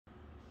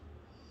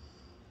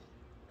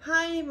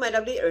Hi my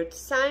lovely earth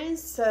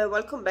signs,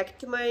 welcome back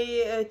to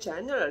my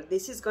channel.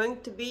 This is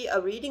going to be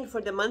a reading for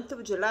the month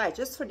of July,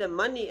 just for the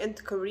money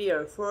and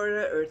career for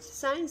earth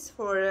signs.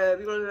 We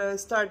will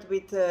start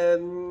with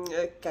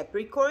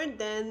Capricorn,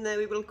 then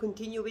we will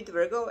continue with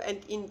Virgo,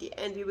 and in the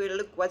end we will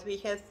look what we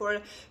have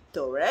for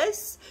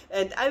Taurus.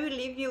 And I will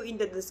leave you in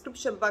the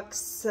description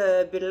box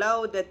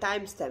below the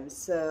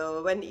timestamps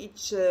when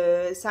each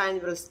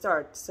sign will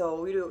start,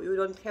 so you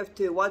don't have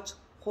to watch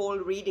whole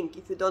reading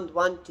if you don't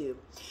want to.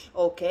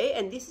 Okay,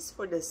 and this is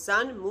for the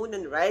sun, moon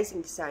and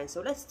rising sign. So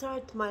let's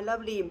start, my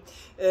lovely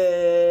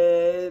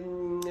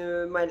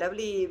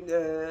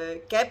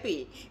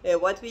Cappy,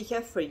 what we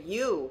have for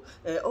you,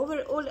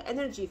 overall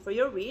energy for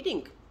your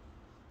reading.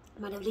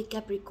 My lovely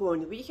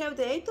Capricorn, we have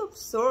the Eight of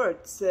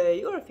Swords.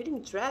 You are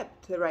feeling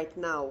trapped right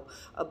now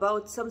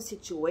about some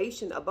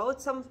situation,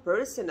 about some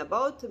person,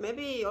 about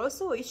maybe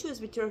also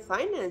issues with your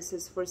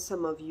finances for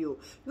some of you.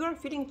 You are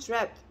feeling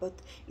trapped, but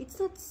it's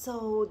not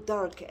so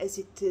dark as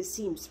it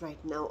seems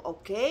right now,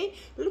 okay?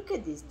 Look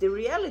at this, the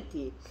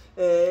reality.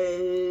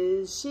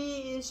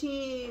 She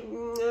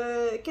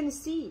can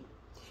see.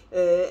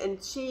 And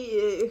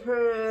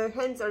her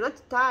hands are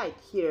not tied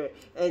here,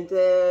 and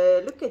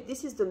look at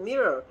this is the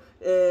mirror.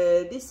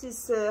 This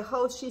is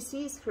how she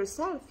sees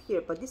herself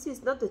here, but this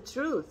is not the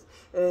truth.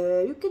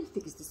 You can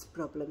fix this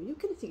problem, you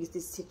can fix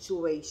this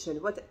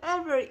situation,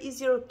 whatever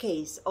is your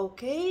case,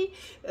 okay?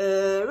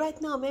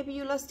 Right now maybe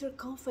you lost your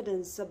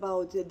confidence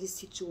about this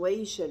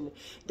situation,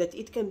 that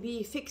it can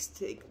be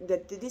fixed,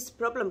 that this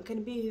problem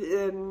can be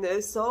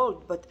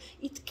solved, but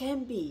it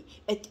can be,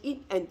 and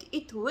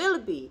it will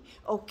be,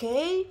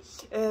 okay?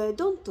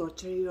 Don't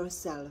torture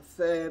yourself,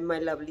 my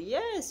lovely.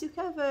 Yes, you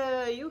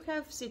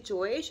have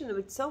situation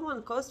with someone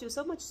caused you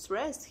so much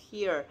stress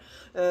here,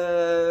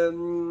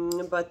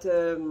 but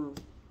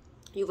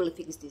you will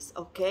fix this,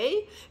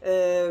 okay?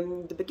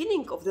 The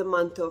beginning of the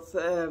month of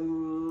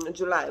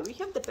July, we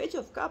have the Page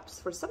of Cups.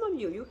 For some of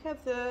you, you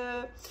have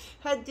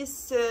had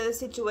this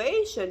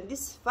situation,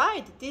 this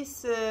fight,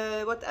 this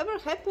whatever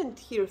happened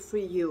here for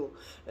you,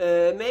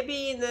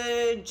 maybe in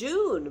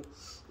June.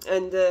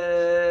 And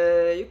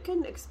you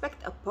can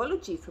expect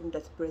apology from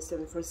that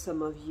person for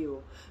some of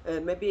you.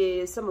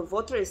 Maybe some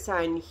water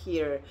sign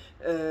here.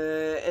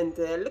 And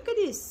look at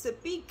this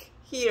pig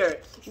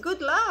here.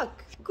 Good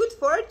luck, good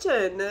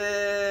fortune.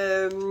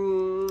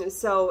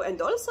 So,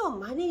 and also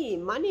money.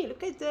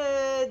 Look at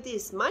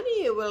this.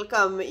 Money will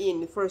come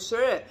in for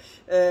sure.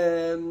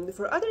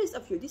 For others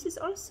of you, this is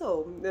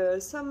also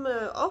some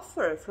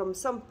offer from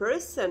some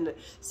person,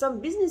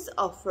 some business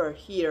offer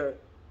here.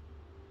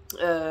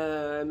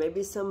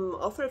 Maybe some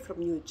offer from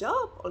new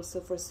job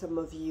also for some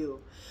of you,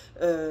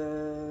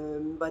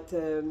 but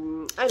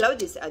I love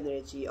this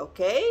energy,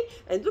 okay?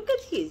 And look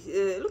at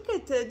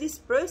this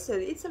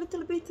person. It's a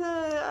little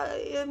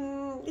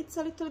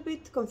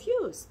bit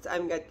confused,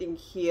 I'm getting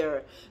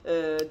here.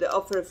 The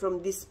offer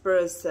from this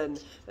person,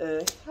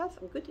 have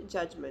a good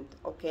judgment,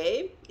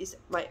 okay, is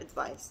my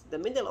advice. The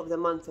middle of the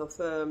month of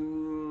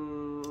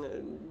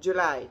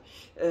July,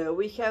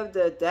 we have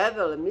the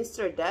Devil,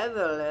 Mr.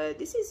 Devil.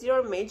 This is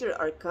your major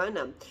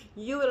arcana.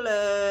 You will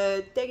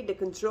take the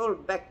control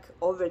back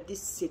over this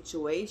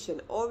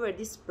situation, over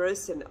this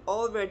person,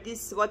 over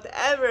this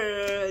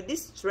whatever,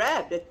 this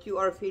trap that you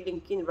are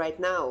feeling in right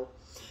now.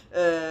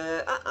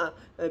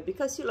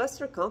 Because you lost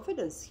your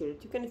confidence here.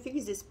 You can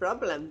fix this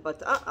problem,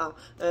 but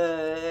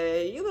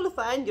you will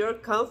find your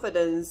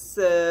confidence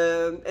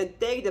and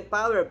take the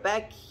power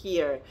back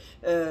here,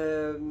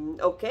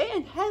 okay?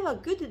 And have a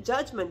good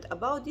judgment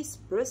about this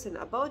person,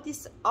 about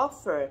this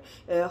offer.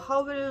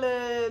 How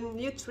will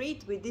you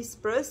treat with this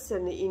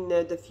person in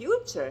the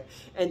future?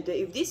 And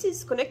if this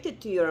is connected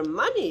to your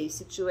money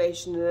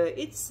situation,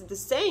 it's the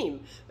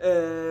same.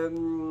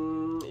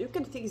 You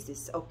can fix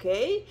this,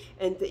 okay?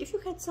 And if you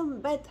had some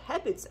bad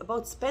habits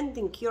about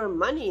spending your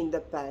money in the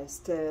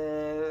past,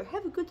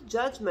 have a good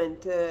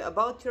judgment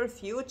about your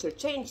future.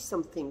 Change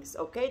some things,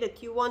 okay,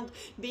 that you won't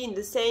be in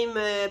the same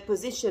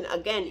position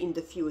again in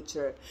the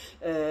future.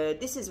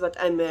 This is what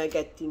I'm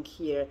getting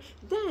here.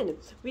 Then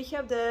we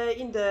have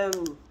in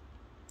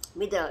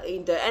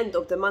the end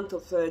of the month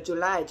of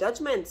July,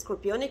 Judgment,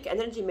 Scorpionic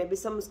energy. Maybe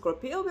some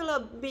Scorpio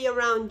will be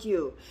around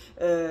you.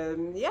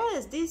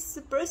 Yes, this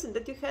person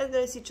that you had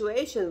a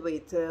situation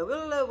with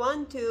will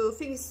want to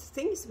fix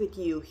things with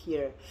you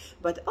here.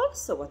 But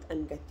also what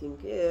I'm getting,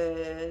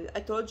 I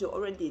told you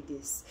already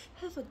this,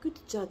 have a good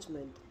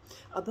judgment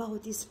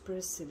about this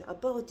person,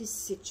 about this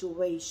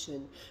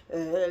situation.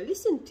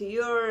 Listen to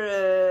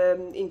your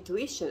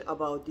intuition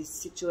about this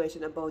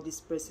situation, about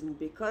this person,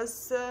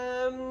 because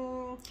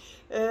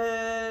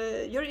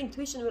your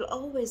intuition will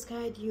always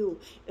guide you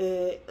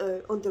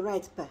on the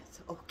right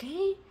path,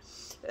 okay?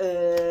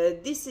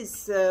 This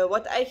is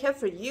what I have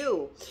for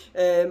you,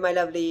 my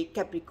lovely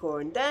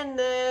Capricorn. Then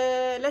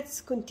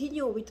let's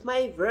continue with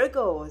my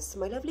Virgos,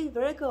 my lovely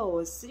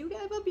Virgos. You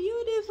have a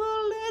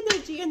beautiful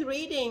energy and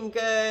reading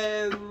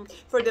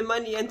for the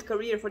money and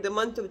career for the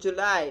month of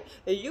July.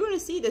 You will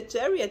see the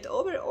Chariot.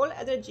 Overall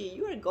energy,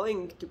 you are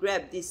going to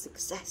grab this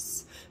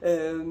success.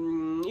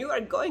 You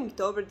are going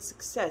towards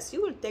success.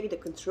 You will take the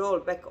control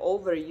back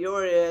over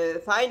your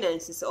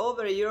finances,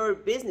 over your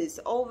business,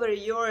 over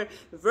your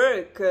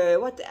work,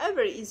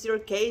 whatever is your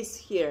case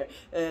here.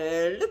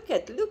 Look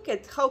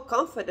at how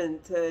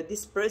confident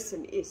this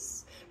person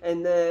is,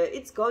 and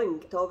it's going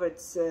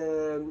towards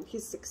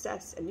his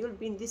success, and you'll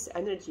be in this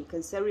energy,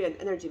 Cancerian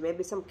energy.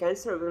 Maybe some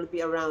Cancer will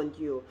be around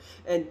you,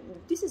 and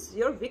this is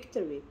your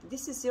victory.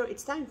 This is your,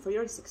 it's time for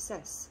your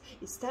success.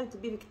 It's time to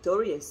be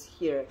victorious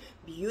here.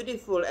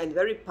 Beautiful and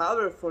very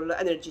powerful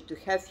energy to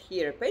have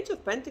here. Page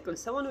of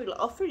Pentacles, someone will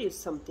offer you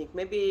something,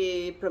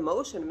 maybe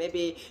promotion,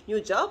 maybe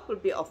new job will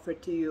be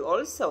offered to you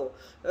also.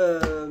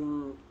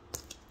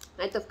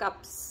 Knight of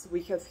Cups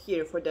we have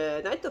here. For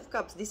the Knight of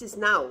Cups, this is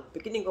now,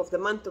 beginning of the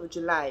month of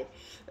July.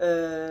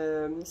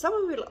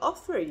 Someone will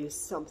offer you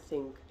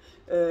something,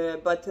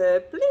 but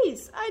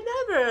please,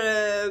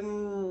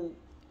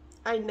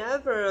 I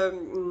never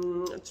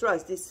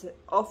trust this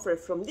offer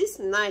from this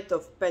Knight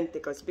of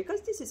Pentacles,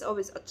 because this is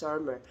always a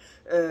charmer.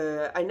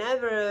 I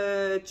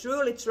never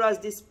truly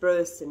trust this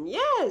person.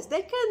 Yes,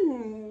 they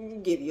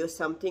can give you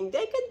something,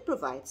 they can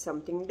provide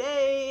something,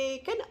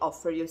 they can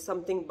offer you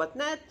something, but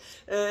not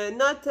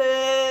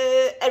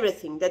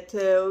everything that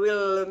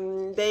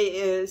will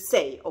they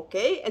say,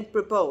 okay, and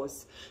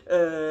propose.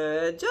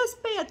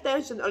 Just pay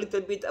attention a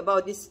little bit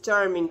about this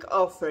charming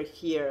offer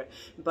here,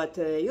 but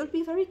you'll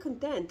be very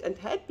content and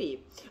happy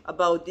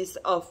about this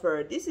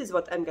offer. This is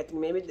what I'm getting.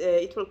 Maybe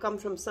it will come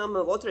from some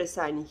water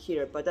sign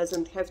here, but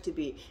doesn't have to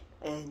be.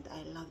 And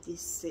I love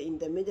this in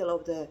the middle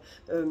of the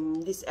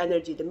this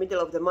energy, the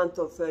middle of the month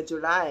of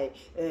July.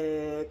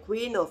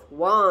 Queen of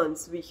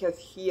Wands we have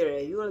here.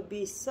 You will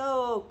be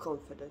so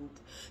confident,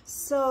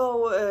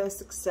 so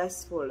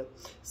successful,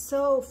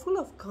 so full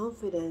of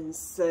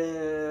confidence,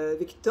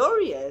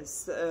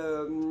 victorious.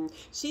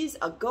 She's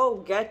a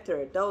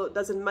go-getter.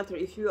 Doesn't matter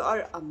if you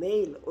are a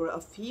male or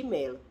a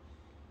female,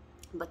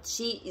 but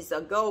she is a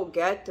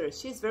go-getter.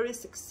 She's very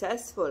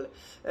successful,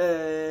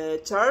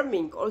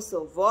 charming,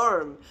 also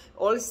warm,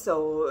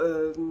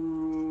 also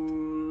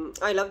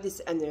I love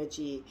this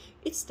energy.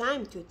 It's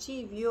time to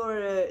achieve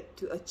your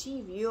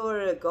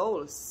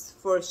goals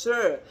for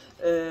sure.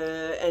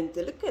 And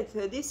look at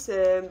this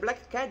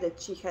black cat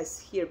that she has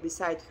here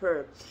beside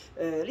her.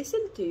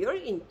 Listen to your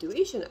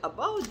intuition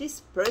about this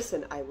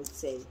person, I would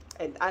say,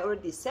 and I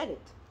already said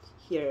it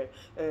here,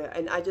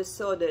 and I just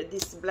saw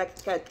this black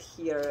cat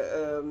here.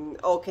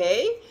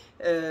 Okay,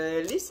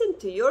 listen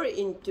to your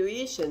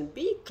intuition,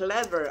 be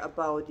clever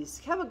about this,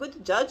 have a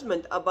good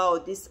judgment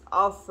about this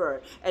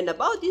offer and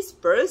about this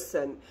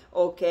person,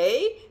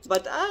 okay?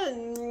 But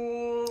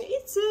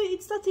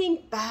it's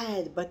nothing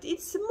bad, but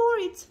it's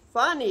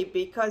funny,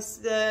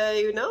 because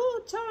you know,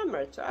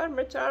 charmer.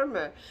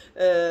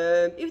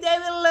 If they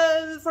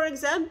will, for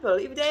example,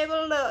 if they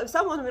will,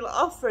 someone will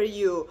offer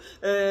you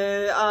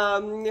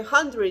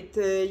 100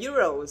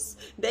 euros,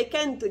 they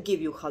can't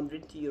give you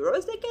 100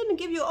 euros, they can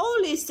give you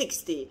only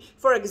 60,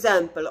 for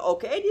example,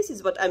 okay? This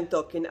is what I'm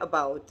talking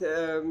about,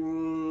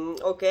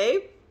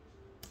 okay?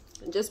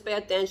 Just pay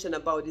attention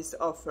about this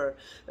offer.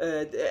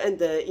 And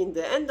in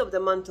the end of the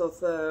month of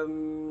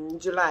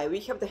July, we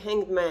have the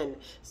Hanged Man.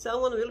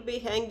 Someone will be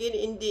hanging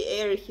in the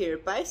air here.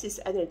 Pisces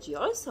energy.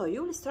 Also,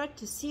 you will start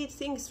to see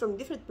things from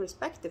different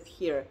perspective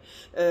here.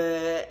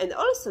 And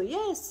also,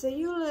 yes,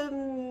 you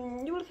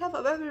will have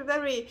a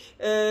very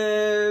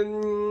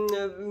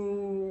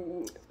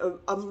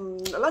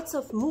lots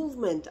of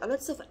movement,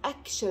 lots of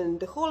action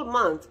the whole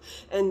month.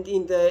 And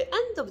in the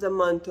end of the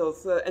month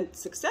of and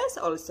success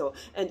also.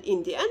 And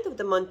in the end of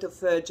the month of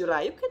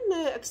July, you can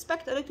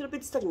expect a little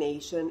bit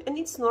stagnation, and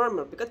it's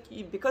normal,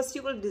 because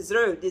you will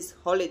deserve this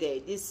holiday,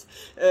 this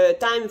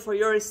time for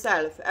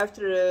yourself.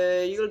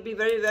 After you will be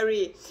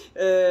very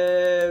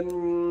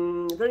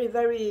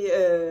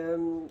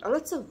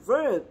lots of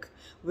work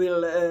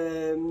will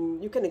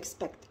you can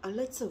expect a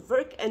lots of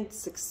work and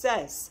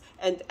success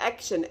and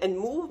action and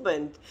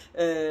movement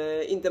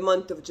in the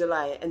month of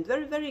July, and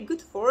very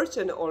good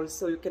fortune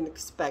also you can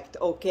expect,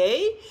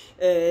 okay?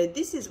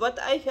 This is what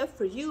I have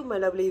for you, my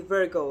lovely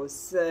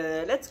Virgos.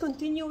 Let's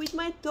continue with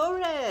my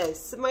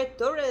Taurus,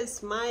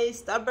 my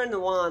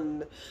stubborn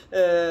one.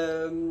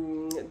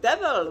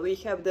 Devil, we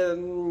have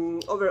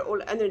the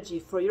overall energy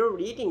for your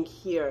reading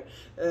here.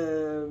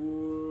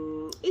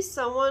 Is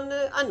someone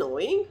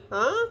annoying,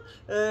 huh?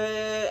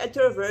 At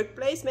your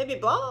workplace, maybe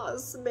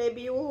boss,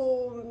 maybe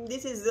you,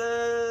 this is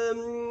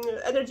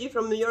energy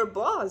from your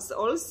boss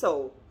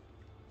also,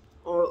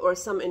 or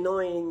some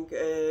annoying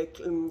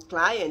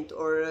client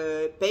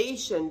or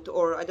patient,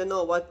 or I don't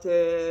know what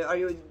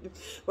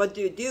what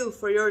do you do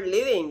for your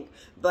living,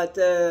 but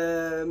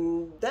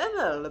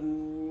devil,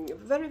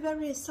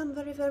 some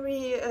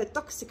very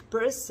toxic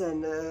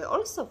person.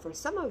 Also, for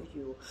some of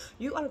you,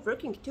 you are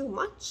working too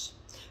much.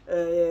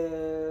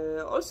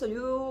 Also,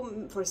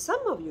 for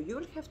some of you, you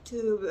will have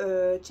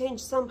to change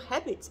some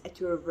habits at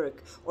your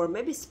work, or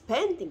maybe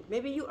spending.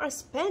 Maybe you are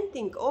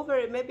spending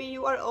over. Maybe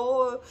you are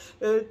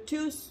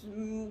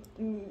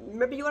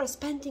maybe you are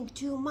spending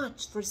too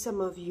much for some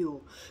of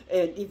you.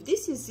 And if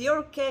this is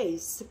your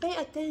case, pay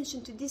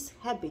attention to this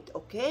habit.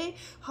 Okay,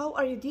 how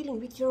are you dealing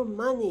with your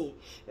money?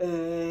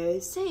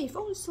 Save,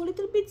 also a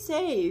little bit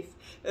save.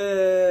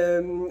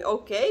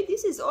 Okay,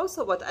 this is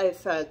also what I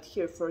felt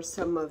here for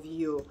some of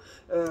you.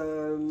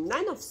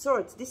 Nine of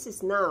Swords, this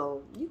is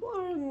now. You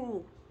are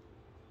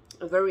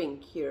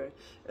worrying here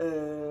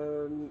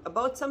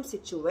about some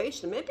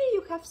situation. Maybe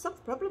you have some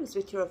problems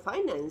with your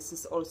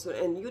finances also,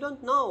 and you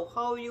don't know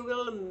how you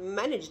will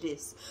manage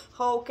this.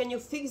 How can you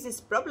fix this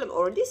problem?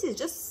 Or this is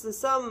just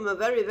some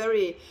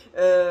very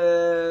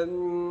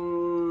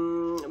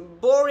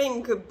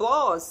boring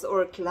boss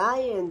or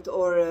client,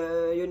 or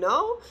you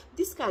know,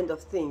 this kind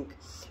of thing.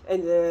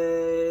 And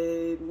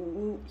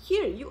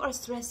here you are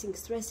stressing.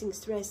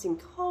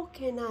 How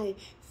can I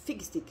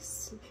fix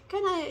this?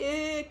 Can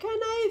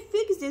I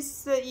fix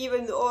this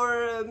even?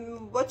 Or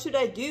what should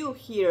I do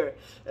here?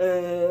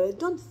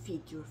 Don't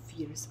feed your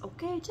fears,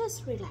 okay?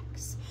 Just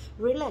relax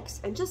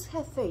and just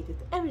have faith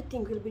that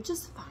everything will be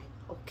just fine,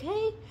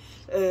 okay?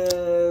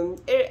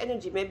 Air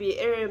energy, maybe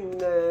air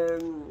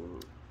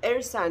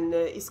sign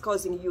is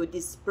causing you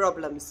these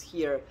problems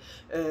here.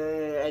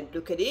 And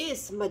look at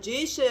this,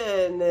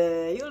 Magician.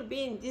 You'll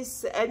be in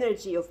this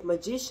energy of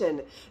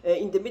Magician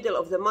in the middle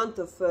of the month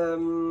of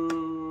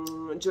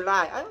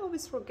July. I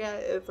always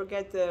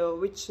forget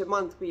which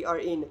month we are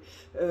in.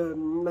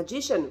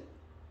 Magician,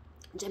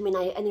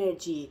 Gemini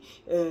energy.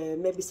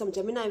 Maybe some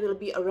Gemini will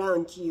be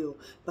around you,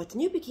 but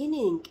new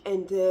beginning,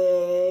 and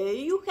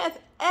you have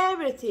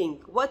everything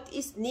what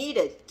is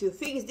needed to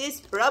fix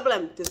this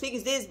problem, to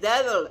fix this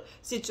devil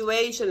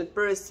situation,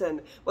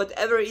 person,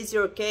 whatever is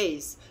your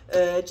case.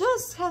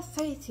 Just have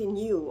faith in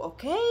you,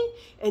 okay?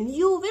 And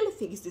you will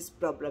fix this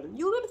problem,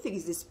 you will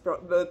fix this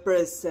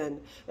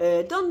person.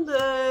 Don't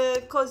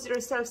cause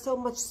yourself so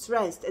much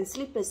stress and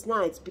sleepless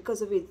nights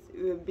because of it,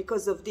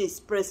 because of this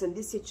person,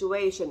 this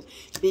situation,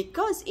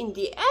 because in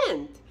the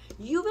end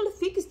you will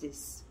fix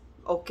this,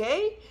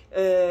 okay?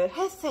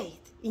 Have faith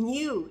in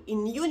you,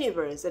 in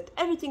universe, that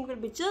everything will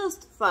be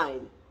just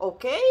fine,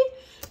 okay?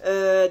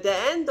 The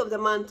end of the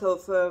month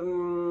of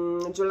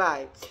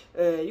July,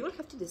 you will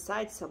have to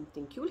decide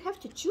something. You will have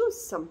to choose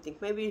something,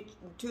 maybe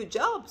 2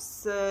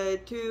 jobs,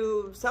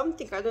 to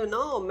something, I don't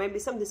know, maybe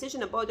some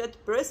decision about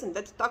that person,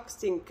 that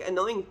toxic,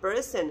 annoying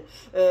person.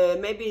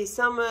 Maybe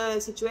some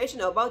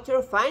situation about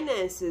your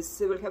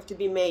finances will have to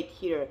be made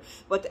here.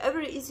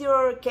 Whatever is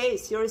your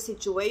case, your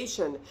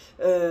situation,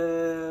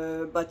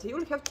 but you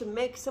will have to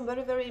make some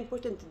very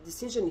important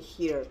decision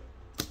here.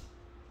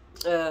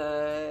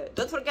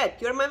 Don't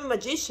forget, you're my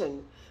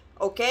Magician,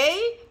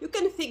 okay? You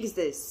can fix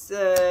this.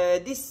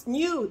 This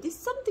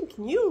something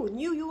new.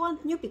 You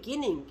want new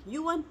beginning.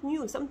 You want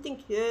new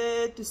something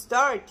to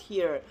start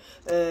here,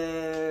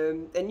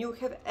 and you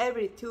have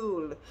every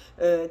tool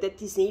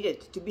that is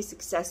needed to be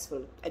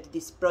successful at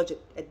this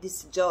project, at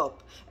this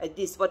job, at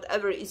this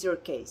whatever is your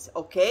case.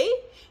 Okay,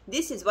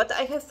 this is what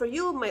I have for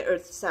you, my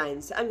Earth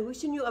signs. I'm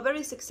wishing you a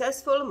very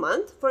successful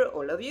month for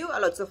all of you.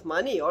 Lots of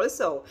money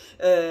also.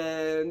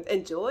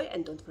 Enjoy,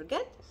 and don't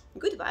forget,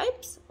 good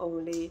vibes,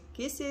 only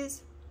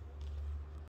kisses.